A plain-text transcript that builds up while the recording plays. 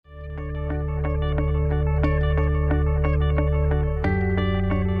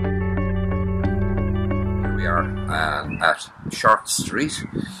we are at Short Street.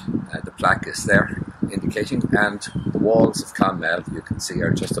 The plaque is there indicating, and the walls of Clonmel, you can see,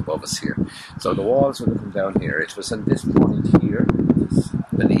 are just above us here. So the walls will come down here. It was in this point here, it's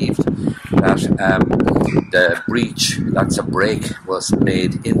believed, that the breach, that's a break, was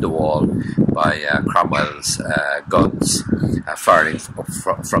made in the wall by Cromwell's guns firing up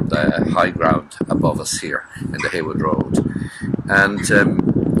from the high ground above us here in the Haywood Road. And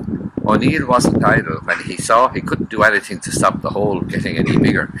O'Neill wasn't idle. When he saw he couldn't do anything to stop the hole getting any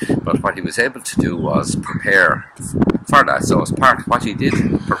bigger, but what he was able to do was prepare for that. So as part of what he did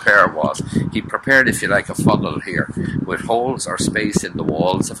prepare was, he prepared, if you like, a funnel here with holes or space in the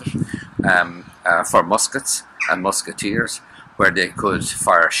walls of it for muskets and musketeers, where they could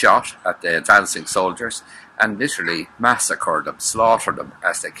fire shot at the advancing soldiers and literally massacre them, slaughter them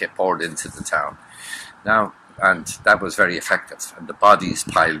as they poured into the town. Now, and that was very effective, and the bodies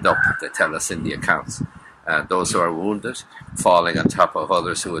piled up, they tell us in the accounts. Those who are wounded falling on top of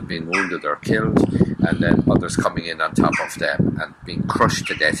others who had been wounded or killed, and then others coming in on top of them and being crushed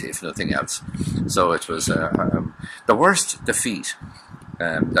to death, if nothing else. So it was the worst defeat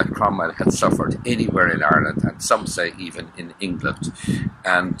that Cromwell had suffered anywhere in Ireland, and some say even in England.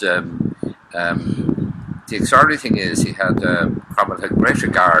 And the extraordinary thing is, Cromwell had great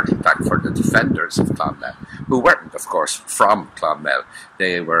regard back for the defenders of Clonmel, who weren't, of course, from Clonmel.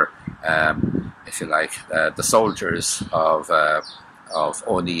 They were, if you like, the soldiers of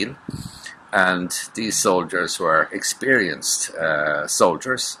O'Neill, and these soldiers were experienced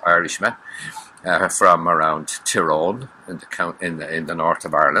soldiers, Irishmen, from around Tyrone in the north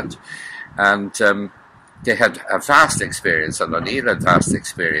of Ireland, and they had a vast experience, and O'Neill had vast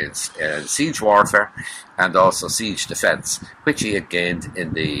experience in siege warfare and also siege defence, which he had gained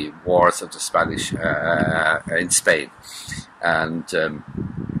in the wars of the Spanish in Spain. And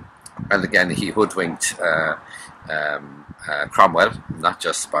again, he hoodwinked Cromwell, not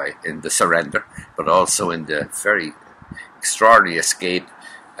just in the surrender, but also in the very extraordinary escape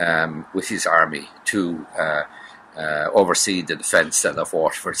with his army to oversee the defence of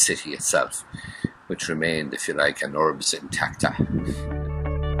Waterford city itself, which remained, if you like, an urbs intacta.